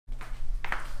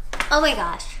Oh my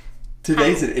gosh.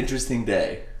 Today's an interesting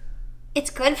day. It's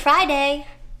Good Friday,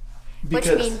 which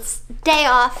means day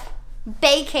off,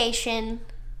 vacation.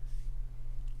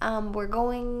 We're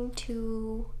going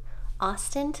to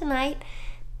Austin tonight.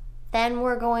 Then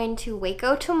we're going to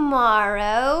Waco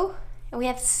tomorrow. And we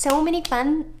have so many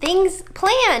fun things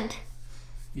planned.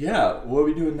 Yeah, what are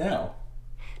we doing now?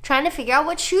 Trying to figure out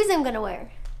what shoes I'm going to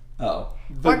wear. Oh,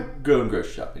 but going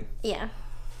grocery shopping. Yeah.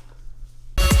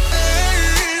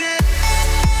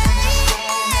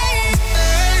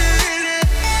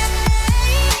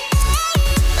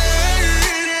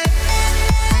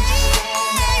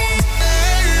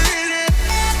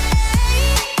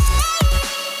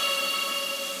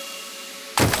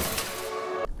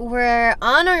 We're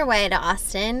on our way to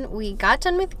Austin. We got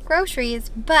done with groceries,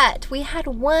 but we had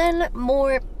one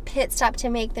more pit stop to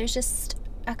make. There's just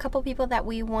a couple people that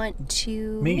we want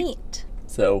to meet.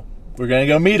 So we're gonna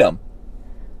go meet them.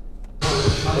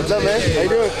 What's up, man? How you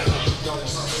doing?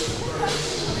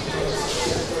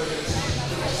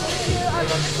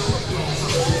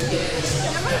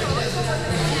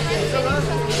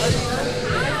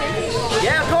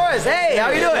 Yeah, of course. Hey,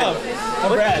 how you doing?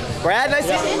 I'm Brad. Brad, nice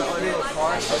to meet you.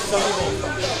 Some people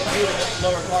use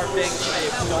lower carb things,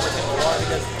 they don't retain the water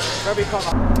because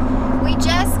We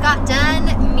just got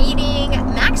done meeting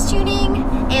Maxx Chewning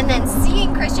and then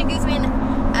seeing Christian Guzman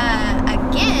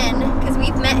again, because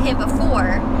we've met him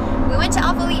before. We went to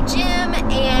Alpha Elite Gym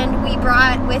and we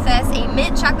brought with us a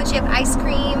mint chocolate chip ice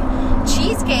cream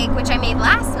cheesecake, which I made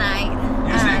last night.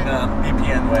 Using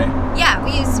BPN way. Yeah,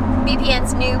 we used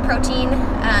BPN's new protein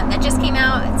that just came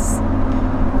out. It's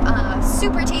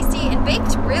super tasty and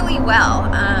baked really well.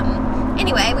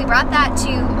 Anyway, we brought that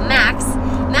to Max.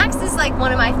 Max is like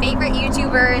one of my favorite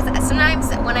YouTubers. Sometimes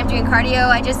when I'm doing cardio,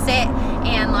 I just sit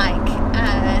and like,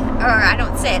 or I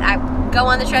don't sit, I go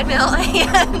on the treadmill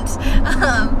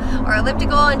and, or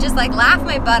elliptical and just like laugh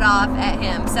my butt off at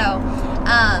him. So,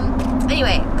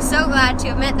 anyway, so glad to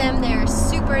have met them. They're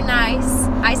super nice.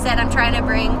 I said I'm trying to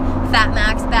bring Fat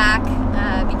Max back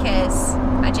because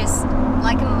I just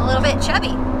like him a little bit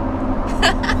chubby.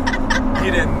 He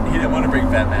didn't want to bring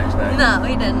Fat Max back. No,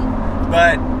 he didn't.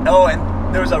 But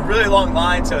and there was a really long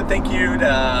line, so thank you to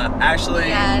Ashley.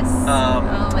 Yes.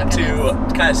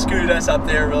 To kind of scoot us up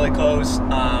there really close.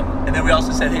 And then we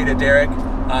also said hey to Derek.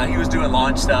 He was doing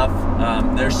launch stuff.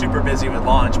 They're super busy with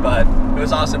launch, but it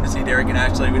was awesome to see Derek and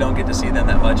Ashley. We don't get to see them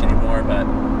that much anymore, but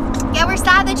yeah, we're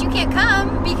sad that you can't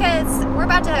come because we're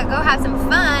about to go have some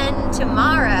fun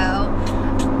tomorrow.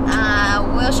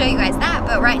 We'll show you guys that,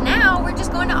 but right now we're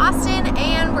just going to Austin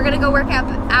and we're gonna go work out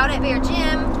at Bear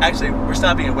Gym. Actually, we're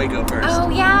stopping in Waco first. Oh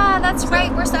yeah, that's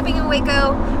right. We're stopping in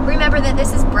Waco. Remember that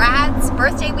this is Brad's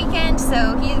birthday weekend,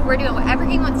 so we're doing whatever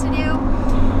he wants to do.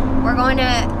 We're going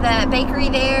to the bakery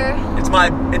there. It's my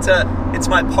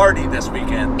party this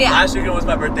weekend. Yeah. Last weekend was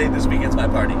my birthday. This weekend's my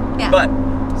party. Yeah. But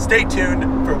stay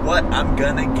tuned for what I'm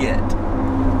gonna get.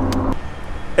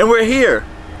 And we're here.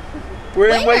 We're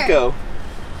in Where? Waco.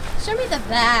 Show me the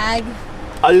bag.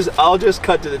 I'll just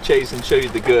cut to the chase and show you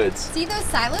the goods. See those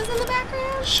silos in the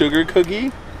background? Sugar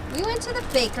cookie. We went to the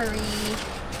bakery.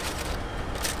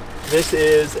 This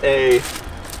is a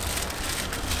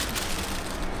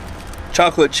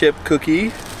chocolate chip cookie.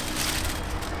 I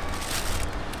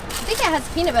think it has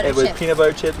peanut butter With chips. peanut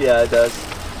butter chip, yeah, it does.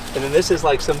 And then this is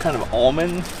like some kind of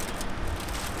almond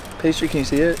pastry. Can you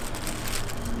see it?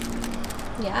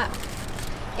 Yeah.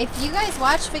 If you guys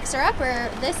watch Fixer Upper,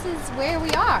 this is where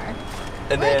we are.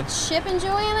 And we're then at Chip and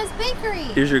Joanna's Bakery.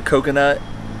 here's your coconut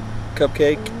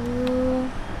cupcake. Ooh.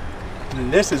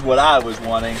 And this is what I was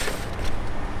wanting.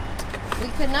 We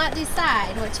could not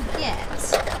decide what to get.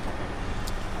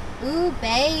 Ooh,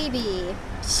 baby.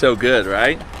 So good,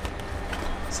 right?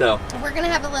 So We're gonna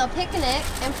have a little picnic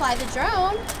and fly the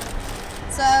drone.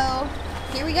 So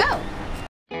here we go.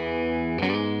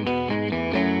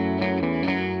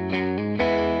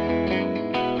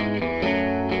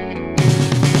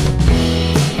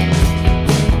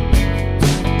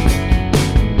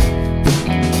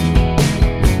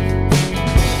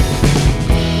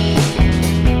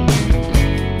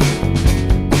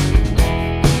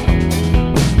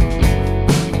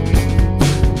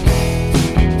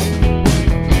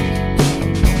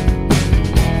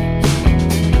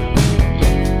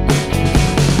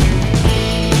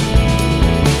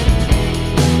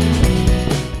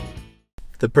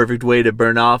 the perfect way to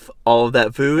burn off all of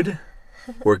that food,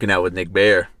 working out with Nick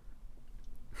Bear.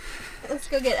 Let's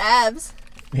go get abs.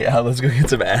 Yeah, let's go get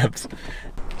some abs.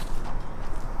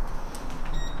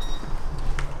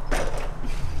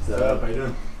 What's up? How you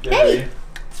doing? Hey!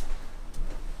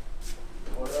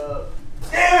 What up?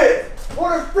 Damn it! I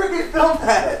want to freaking film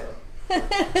that!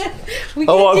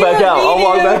 I'll walk back out. I'll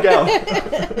walk back out.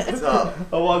 What's up?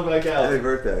 I'll walk back out. Happy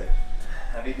birthday.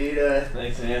 Happy D-Day.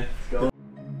 Thanks, man. Let's go.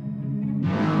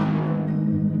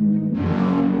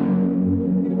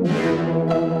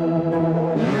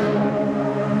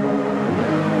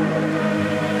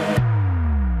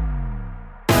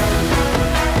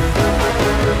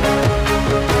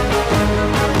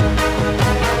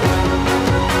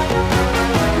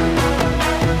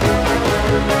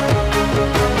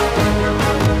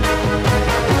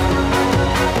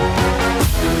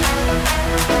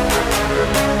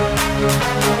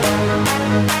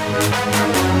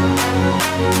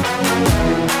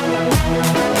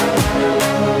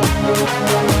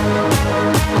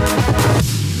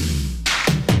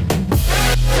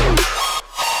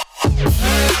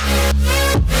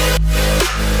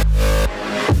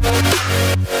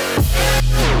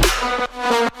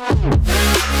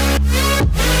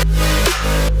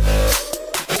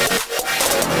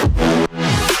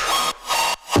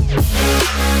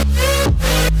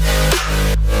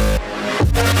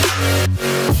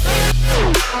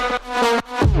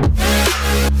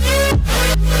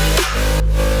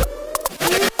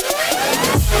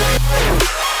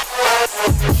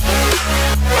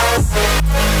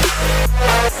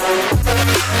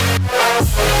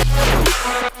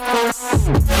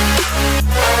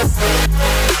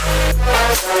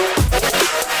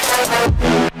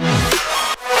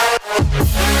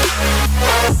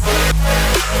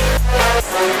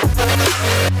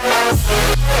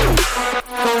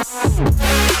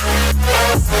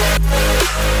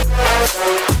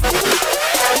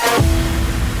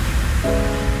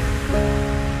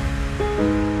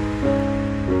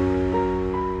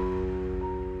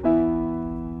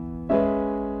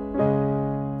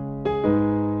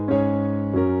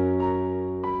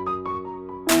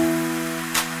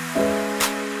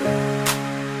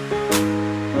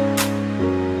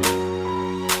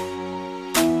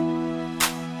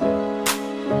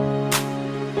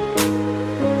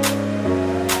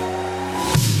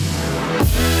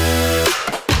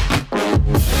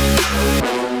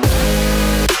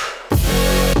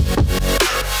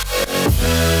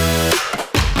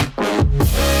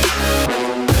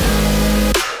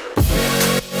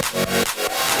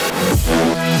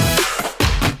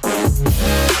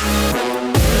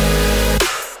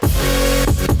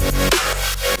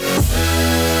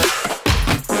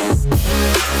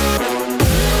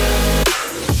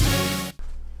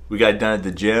 We got done at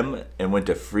the gym and went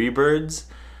to Freebirds,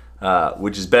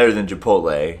 which is better than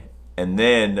Chipotle. And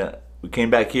then we came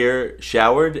back here,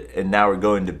 showered, and now we're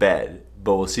going to bed.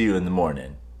 But we'll see you in the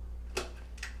morning.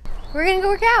 We're gonna go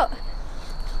work out.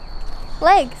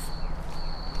 Legs.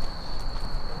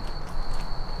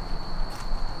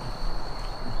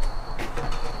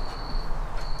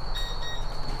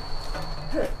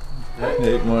 Hey,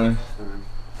 good morning.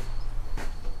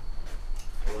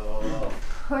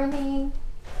 Morning.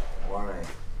 Morning.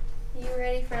 You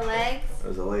ready for legs? It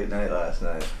was a late night last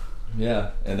night.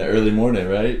 Yeah, in the early morning,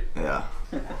 right? Yeah.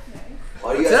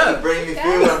 Why do you guys keep bringing me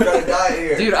food? I'm trying to diet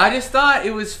here. Dude, I just thought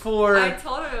it was for... I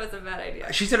told him it was a bad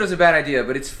idea. She said it was a bad idea,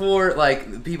 but it's for,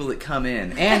 like, the people that come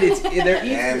in. And it's... they're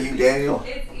easy. Damn you, Daniel.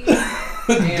 It's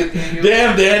easy.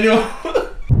 Damn, Daniel.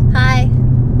 Hi.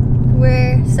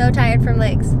 We're so tired from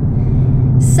legs.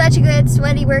 Such a good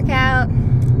sweaty workout.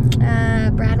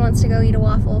 Brad wants to go eat a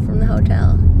waffle from the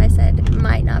hotel. I said it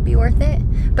might not be worth it,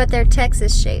 but they're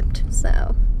Texas shaped,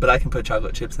 so. But I can put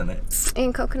chocolate chips in it.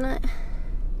 And coconut.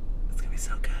 It's gonna be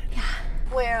so good. Yeah.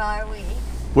 Where are we?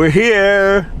 We're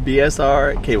here,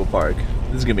 BSR Cable Park.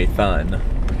 This is gonna be fun.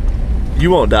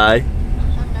 You won't die.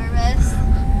 I'm nervous.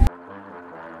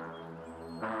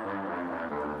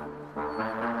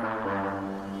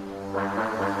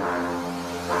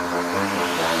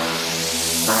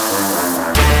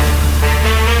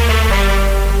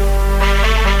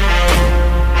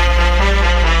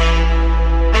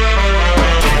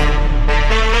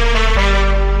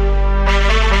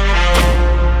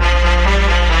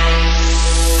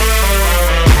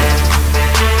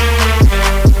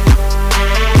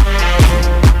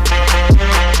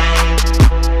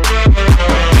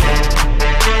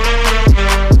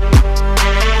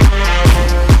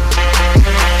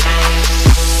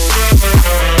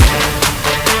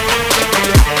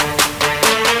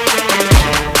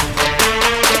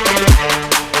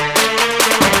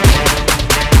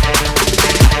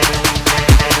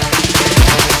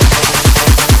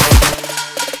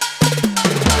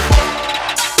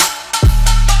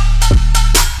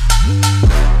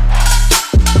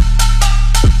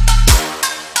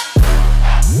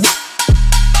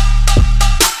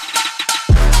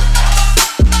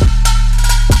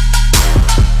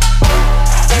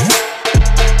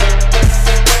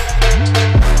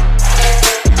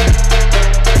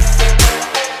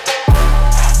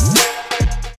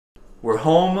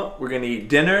 gonna eat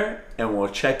dinner and we'll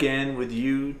check in with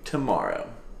you tomorrow.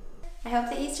 I hope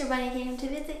the Easter Bunny came to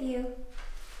visit you.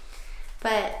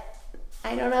 But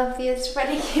I don't know if the Easter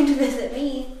Bunny came to visit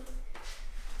me.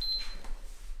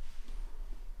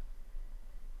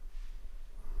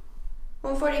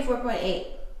 $144.8.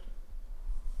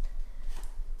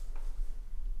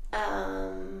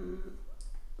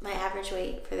 My average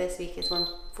weight for this week is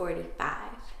 145.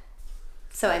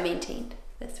 So I maintained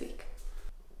this week.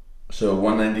 So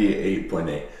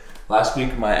 198.8. Last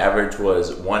week my average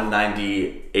was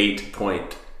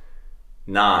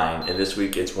 198.9, and this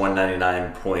week it's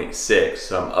 199.6.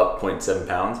 So I'm up 0.7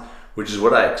 pounds, which is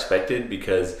what I expected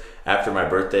because after my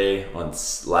birthday on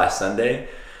last Sunday,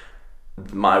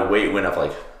 my weight went up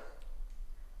like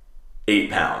 8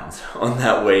 pounds on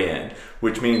that weigh-in,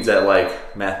 which means that,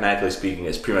 like, mathematically speaking,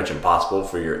 it's pretty much impossible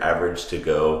for your average to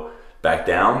go back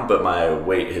down, but my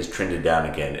weight has trended down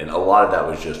again, and a lot of that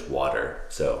was just water,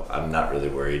 so I'm not really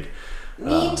worried.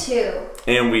 Me too.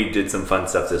 And we did some fun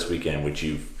stuff this weekend, which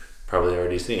you've probably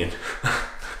already seen.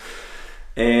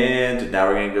 And now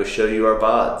we're gonna go show you our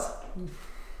bods.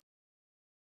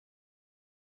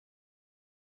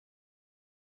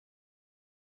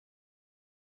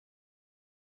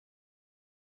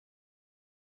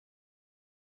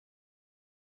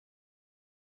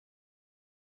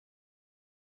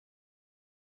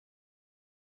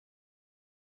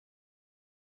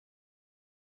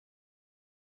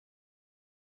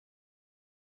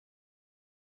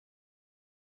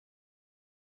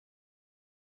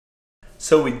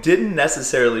 So we didn't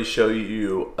necessarily show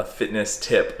you a fitness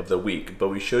tip of the week, but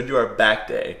we showed you our back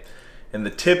day. And the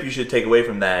tip you should take away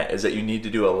from that is that you need to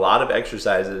do a lot of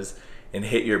exercises and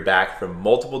hit your back from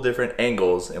multiple different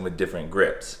angles and with different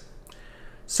grips.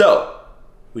 So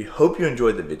we hope you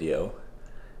enjoyed the video.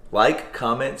 Like,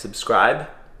 comment, subscribe,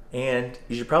 and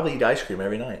you should probably eat ice cream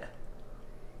every night.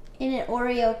 In an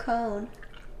Oreo cone.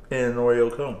 In an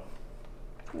Oreo cone.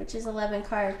 Which is 11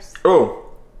 carbs. Oh,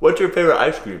 what's your favorite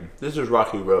ice cream? This is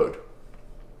Rocky Road.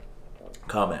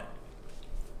 Comment.